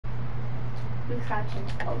I'm crouching.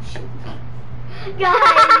 Oh shoot.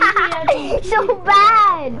 Guys, so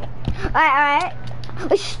bad. Alright.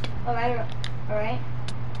 Alright.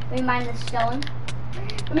 Let me mine this stone.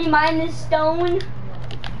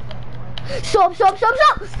 Stop.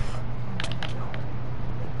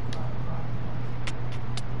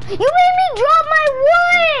 You made me drop my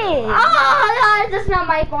wood. Oh, that's not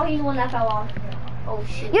my fault. He's the one that fell off. Oh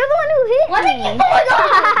shit. You're the one who hit What me. are you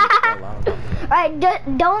doing? Alright,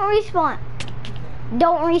 don't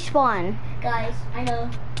respawn. Guys, I know.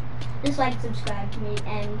 Just like, subscribe to me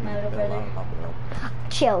and my little brother.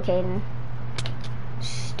 Chill, Caden.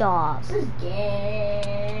 Stop. This is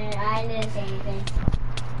gay. I didn't say anything.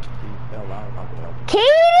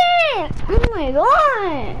 Caden! Oh my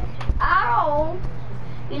god. Ow!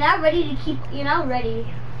 You're not ready.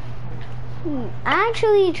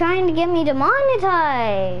 Actually trying to get me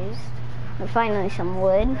demonetized. Finally some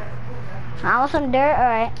wood. I want some dirt,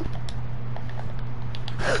 alright.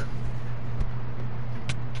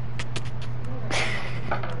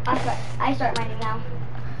 I start mining now.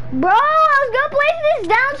 Bro, I was gonna place this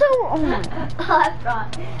down so... Oh my god. I forgot.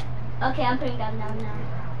 Okay, I'm putting down now.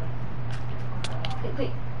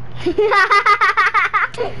 Quick.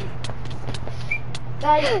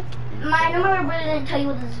 Guys, my number brother didn't tell you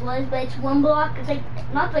what this was, but it's one block. It's like,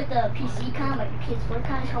 not like the PC kind, like the PS4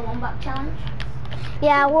 kind. It's called one block challenge.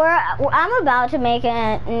 Yeah, I'm about to make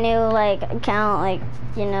a new, like, account, like,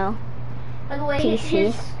 you know, By the way, PC.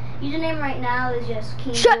 his username right now is just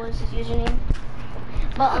King Shut- Boy, is his username.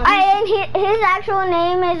 But and his actual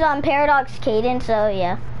name is Paradox Caden, so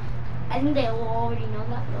yeah. I think they will already know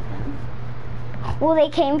that about him. Well, they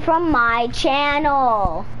came from my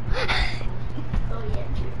channel. Oh yeah,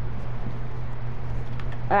 true.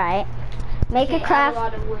 Alright. Make Okay, a I have craft, a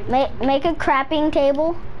lot of wood. make a crafting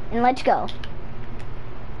table, and let's go.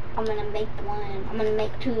 I'm gonna make one. I'm gonna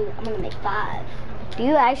make two. I'm gonna make 5. Do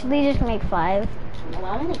you actually just make 5? No,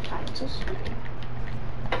 I'm gonna make 5. It's so stupid.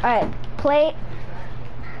 Alright, plate.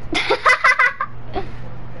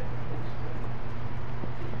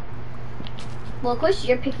 Well, of course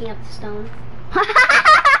you're picking up the stone.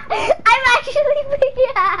 I'm actually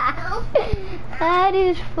picking up. That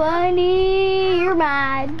is funny. You're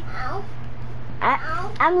mad.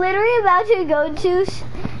 I'm literally about to go to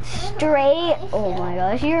straight. Oh my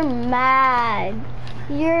gosh, you're mad.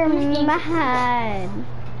 You're mad.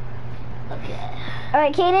 Okay.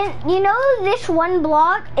 Alright, Caden, you know this one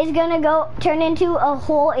block is gonna turn into a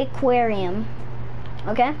whole aquarium.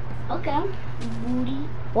 Okay? Okay. Booty.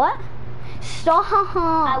 What? Stop.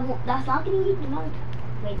 That's not gonna be demonetized.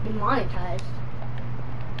 Wait, demonetized?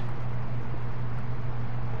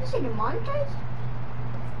 Did you say demonetized?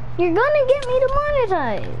 You're gonna get me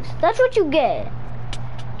demonetized. That's what you get.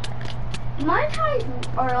 Demonetized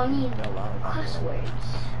are only cuss words.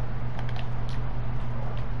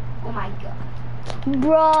 Oh my god.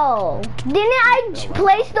 Bro, didn't I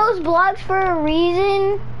place those blocks for a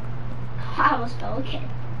reason? I almost fell. Okay.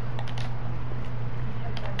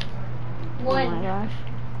 Oh my gosh.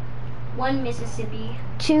 1 Mississippi.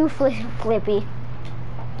 2 Flippy.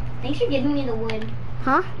 Thanks for giving me the wood.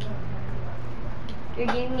 Huh? You're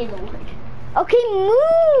giving me the wood. Okay,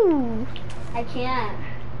 move. I can't.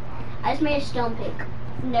 I just made a stone pick.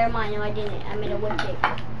 Never mind. No, I didn't. I made a wood pick.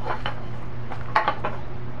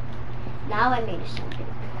 Now I made a stone pick.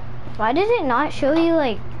 Why does it not show you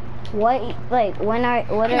like what Can I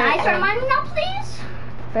start mining now, please?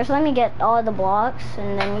 First, let me get all the blocks,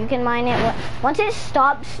 and then you can mine it. Once it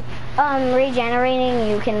stops regenerating,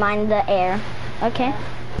 you can mine the air. Okay.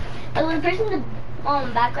 The person in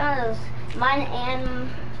the background is mine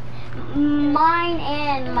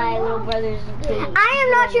and my little brother's baby. I am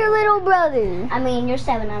not your little brother. I mean, you're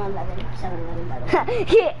 7, I'm 11. 7, 11, by the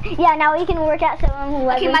way. Yeah, now we can work out some who.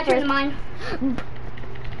 Okay, my turn to mine.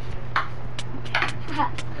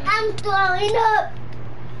 I'm throwing up.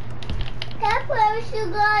 Can I play with you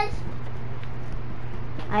guys?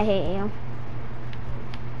 I hate you.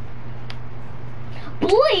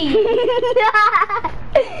 Boy!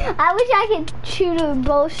 I wish I could shoot a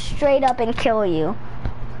bow straight up and kill you.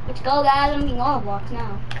 Let's go, guys. I'm getting all the blocks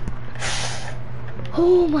now.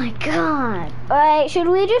 Oh my god. Alright, should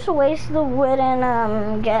we just waste the wood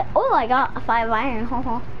and get... Oh, I got 5 iron.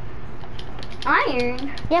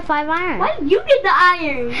 Iron? Yeah, 5 iron. Why did you get the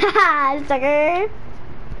iron? Haha, sucker.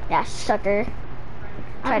 Yeah, sucker.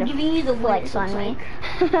 I'm giving you the flex on me.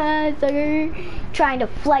 Sucker. Trying to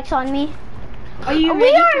flex on me. Are you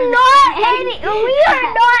We are not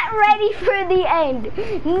ready for the end.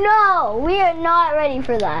 No, we are not ready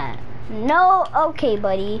for that. No, okay,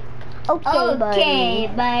 buddy. Okay, buddy.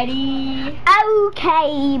 buddy.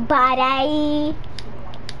 Okay, buddy.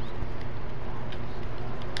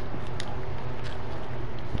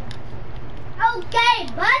 Okay,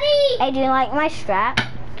 buddy. Hey, do you like my strap?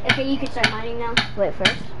 Okay, you can start mining now. Wait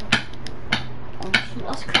first.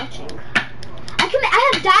 Lost crouching.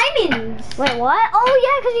 I have diamonds. Wait, what? Oh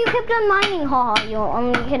yeah, because you kept on mining. Haha, you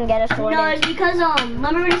can get a sword. No, it's because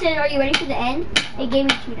remember when you said, "Are you ready for the end?" It gave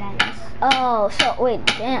me 2 diamonds. Oh, so wait,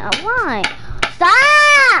 damn, why?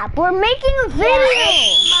 Stop! We're making a video.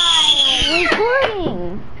 We're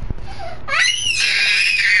recording.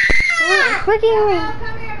 We're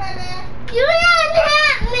freaking. You didn't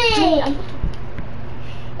hit me.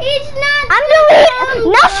 It's not. I'm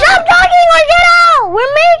deleting. Now stop talking or get out.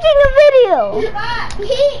 We're making a video.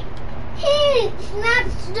 It's not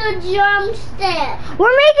the drumstick.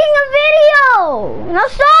 We're making a video. Now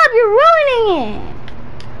stop. You're ruining it.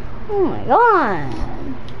 Oh my god.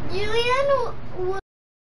 Julian,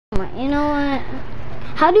 You know what?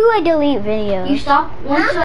 How do I delete videos? you stop once.